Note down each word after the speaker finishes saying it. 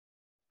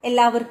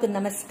എല്ലാവർക്കും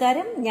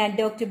നമസ്കാരം. ഞാൻ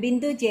doctor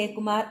Bindu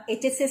Jayakumar,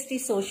 HSST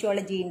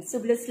sociology in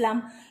സുബ്ലുസ്ലാം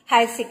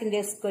higher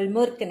secondary school,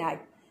 Moorkkanad.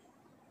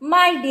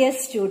 My dear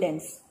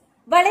students,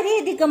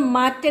 വളരെയധികം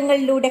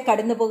മാറ്റങ്ങളിലൂടെ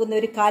കടന്നുപോകുന്ന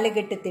ഒരു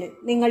കാലഘട്ടത്തിൽ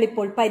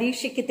നിങ്ങളിപ്പോൾ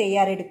പരീക്ഷയ്ക്ക്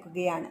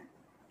തയ്യാറെടുക്കുകയാണ്.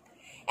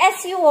 As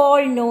you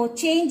all know,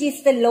 change is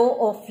the law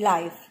of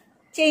life.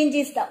 Change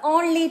is the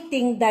only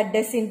thing that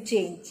doesn't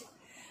change.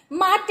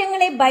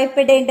 മാറ്റങ്ങളെ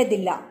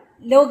ഭയപ്പെടേണ്ടതില്ല.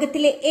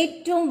 ലോകത്തിലെ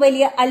ഏറ്റവും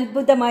വലിയ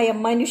അത്ഭുതമായ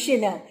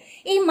മനുഷ്യന്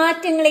ഈ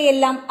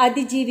മാറ്റങ്ങളെയെല്ലാം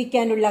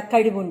അതിജീവിക്കാനുള്ള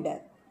കഴിവുണ്ട്.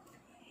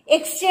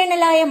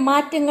 എക്സ്റ്റേണലായ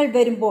മാറ്റങ്ങൾ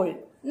വരുമ്പോൾ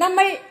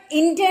നമ്മൾ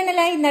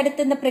ഇന്റേണലായി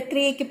നടത്തുന്ന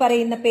പ്രക്രിയയ്ക്ക്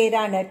പറയുന്ന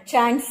പേരാണ്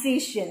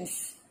transitions.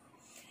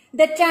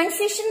 The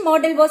transition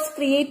model was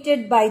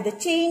created by the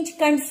change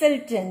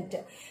consultant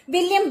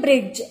William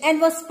Bridge and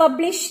was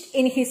published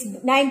in his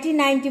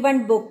 1991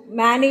 book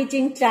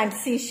Managing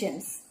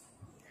Transitions.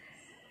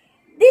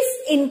 This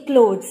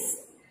includes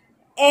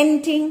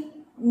ending,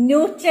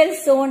 neutral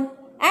zone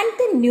and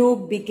the new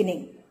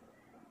beginning.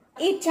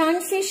 ഈ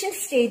ട്രാൻസിഷൻ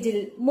സ്റ്റേജിൽ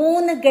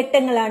 3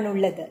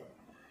 ഘട്ടങ്ങളാണുള്ളത്.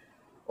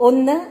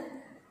 ഒന്ന്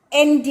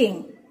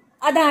എൻഡിങ്,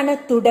 അതാണ്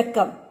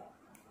തുടക്കം.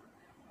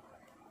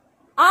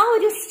 ആ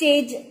ഒരു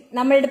stage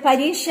നമ്മളുടെ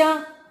പരീക്ഷ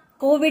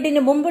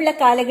കോവിഡിന് മുമ്പുള്ള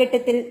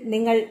കാലഘട്ടത്തിൽ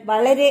നിങ്ങൾ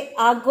വളരെ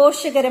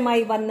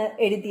ആഘോഷകരമായി വന്ന്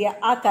എഴുതിയ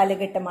ആ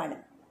കാലഘട്ടമാണ്.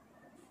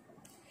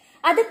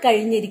 അത്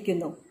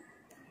കഴിഞ്ഞിരിക്കുന്നു.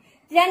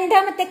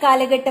 രണ്ടാമത്തെ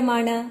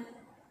കാലഘട്ടമാണ്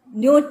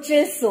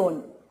ന്യൂട്രൽ സോൺ.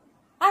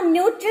 ആ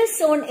ന്യൂട്രൽ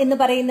സോൺ എന്ന്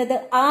പറയുന്നത്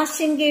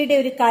ആശങ്കയുടെ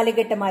ഒരു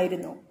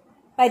കാലഘട്ടമായിരുന്നു.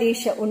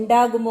 പരീക്ഷ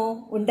ഉണ്ടാകുമോ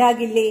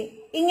ഉണ്ടാകില്ലേ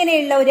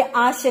ഇങ്ങനെയുള്ള ഒരു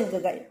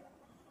ആശങ്കകൾ,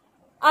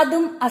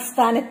 അതും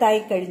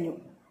അസ്ഥാനത്തായി കഴിഞ്ഞു.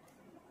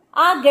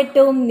 ആ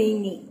ഘട്ടവും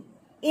നീങ്ങി.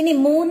 ഇനി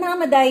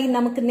മൂന്നാമതായി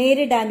നമുക്ക്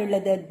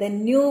നേരിടാനുള്ളത് ദ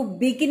ന്യൂ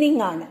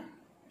ബിഗിനിങ് ആണ്.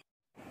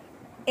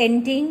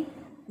 എൻഡിങ്,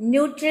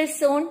 ന്യൂട്രൽ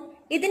സോൺ,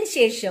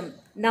 ഇതിനുശേഷം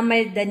നമ്മൾ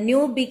ദ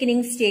ന്യൂ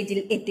ബിഗിനിങ് സ്റ്റേജിൽ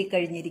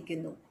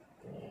എത്തിക്കഴിഞ്ഞിരിക്കുന്നു.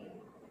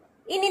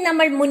 ഇനി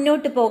നമ്മൾ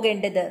മുന്നോട്ട്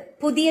പോകേണ്ടത്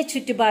പുതിയ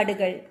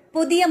ചുറ്റുപാടുകൾ,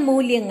 പുതിയ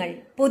മൂല്യങ്ങൾ,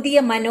 പുതിയ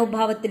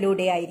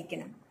മനോഭാവത്തിലൂടെ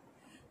ആയിരിക്കണം.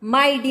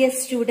 My dear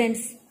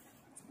students,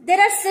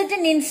 there are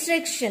certain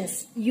instructions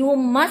you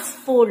must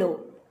follow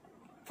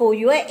for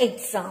your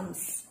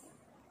exams.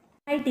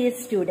 My dear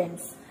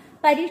students,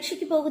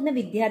 പരീക്ഷയ്ക്ക് പോകുന്ന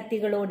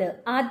വിദ്യാർത്ഥികളോട്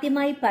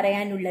ആദ്യമായി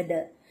പറയാനുള്ളത്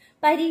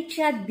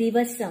പരീക്ഷാ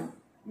ദിവസം,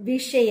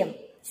 വിഷയം,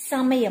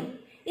 സമയം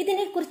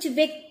ഇതിനെക്കുറിച്ച്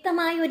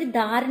വ്യക്തമായ ഒരു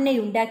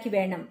ധാരണയുണ്ടാക്കി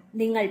വേണം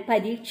നിങ്ങൾ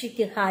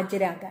പരീക്ഷയ്ക്ക്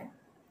ഹാജരാകാൻ.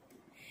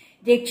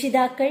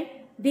 രക്ഷിതാക്കൾ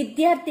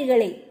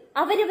വിദ്യാർത്ഥികളെ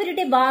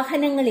അവരവരുടെ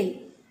വാഹനങ്ങളിൽ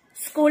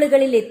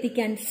സ്കൂളുകളിൽ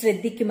എത്തിക്കാൻ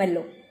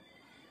ശ്രദ്ധിക്കുമല്ലോ.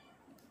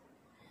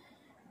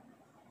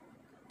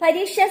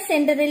 പരീക്ഷാ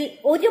സെന്ററിൽ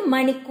 1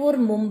 മണിക്കൂർ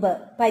മുമ്പ്,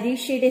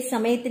 പരീക്ഷയുടെ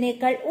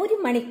സമയത്തിനേക്കാൾ 1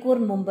 മണിക്കൂർ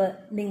മുമ്പ്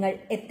നിങ്ങൾ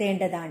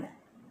എത്തേണ്ടതാണ്.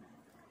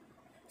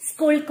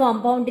 സ്കൂൾ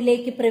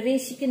കോമ്പൗണ്ടിലേക്ക്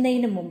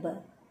പ്രവേശിക്കുന്നതിന് മുമ്പ്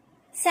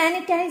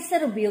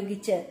സാനിറ്റൈസർ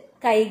ഉപയോഗിച്ച്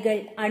കൈകൾ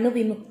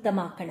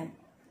അണുവിമുക്തമാക്കണം.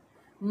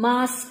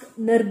 മാസ്ക്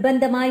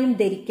നിർബന്ധമായും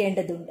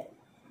ധരിക്കേണ്ടതുണ്ട്.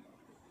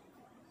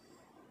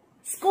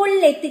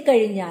 സ്കൂളിൽ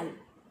എത്തിക്കഴിഞ്ഞാൽ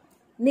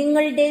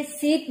നിങ്ങളുടെ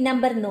സീറ്റ്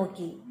നമ്പർ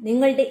നോക്കി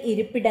നിങ്ങളുടെ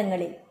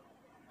ഇരിപ്പിടങ്ങളിൽ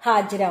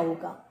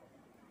ഹാജരാവുക.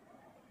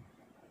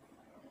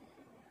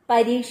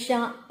 പരീക്ഷ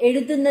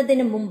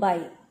എഴുതുന്നതിന്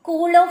മുമ്പായി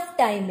കൂൾ ഓഫ്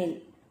ടൈമിൽ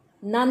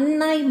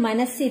നന്നായി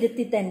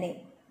മനസ്സിരുത്തി തന്നെ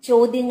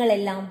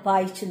ചോദ്യങ്ങളെല്ലാം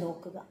വായിച്ചു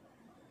നോക്കുക.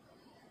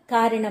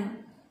 കാരണം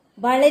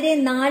വളരെ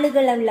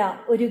നാളുകളുള്ള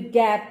ഒരു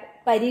ഗ്യാപ്പ്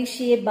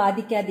പരീക്ഷയെ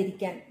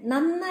ബാധിക്കാതിരിക്കാൻ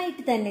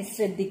നന്നായിട്ട് തന്നെ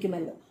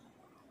ശ്രദ്ധിക്കുമല്ലോ.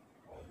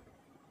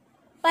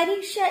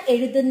 പരീക്ഷ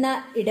എഴുതുന്ന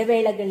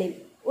ഇടവേളകളിൽ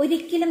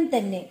ഒരിക്കലും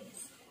തന്നെ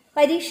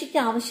പരീക്ഷയ്ക്ക്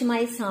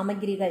ആവശ്യമായ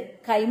സാമഗ്രികൾ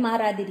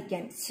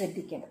കൈമാറാതിരിക്കാൻ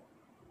ശ്രദ്ധിക്കണം.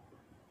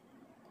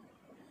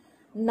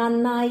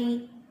 നന്നായി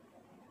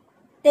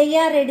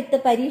തയ്യാറെടുത്ത്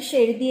പരീക്ഷ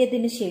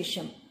എഴുതിയതിനു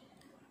ശേഷം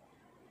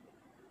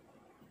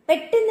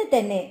പെട്ടെന്ന്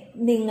തന്നെ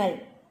നിങ്ങൾ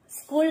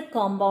സ്കൂൾ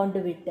കോമ്പൗണ്ട്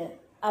വിട്ട്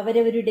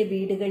അവരവരുടെ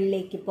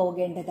വീടുകളിലേക്ക്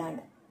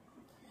പോകേണ്ടതാണ്.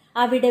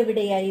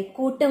 അവിടെവിടെയായി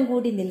കൂട്ടം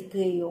കൂടി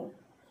നിൽക്കുകയോ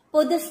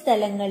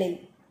പൊതുസ്ഥലങ്ങളിൽ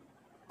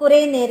കുറെ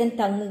നേരം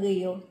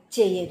തങ്ങുകയോ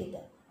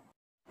ചെയ്യരുത്.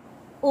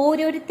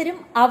 ഓരോരുത്തരും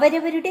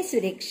അവരവരുടെ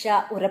സുരക്ഷ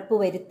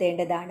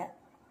ഉറപ്പുവരുത്തേണ്ടതാണ്.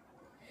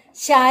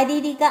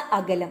 ശാരീരിക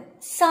അകലം,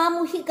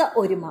 സാമൂഹിക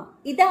ഒരുമ,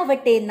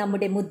 ഇതാവട്ടെ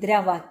നമ്മുടെ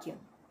മുദ്രാവാക്യം.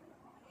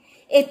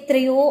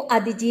 എത്രയോ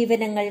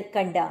അതിജീവനങ്ങൾ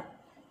കണ്ട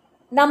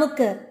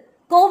നമുക്ക്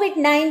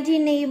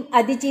COVID-19നെയും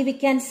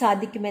അതിജീവിക്കാൻ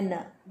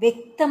സാധിക്കുമെന്ന്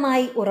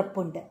വ്യക്തമായി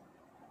ഉറപ്പുണ്ട്.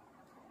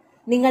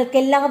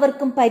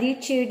 നിങ്ങൾക്കെല്ലാവർക്കും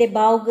പരീക്ഷയുടെ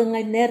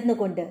ഭാവുകങ്ങൾ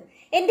നേർന്നുകൊണ്ട്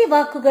എന്റെ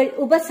വാക്കുകൾ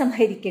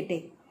ഉപസംഹരിക്കട്ടെ.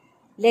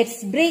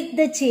 Let's break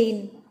the chain.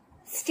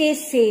 Stay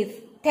safe.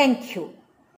 Thank you.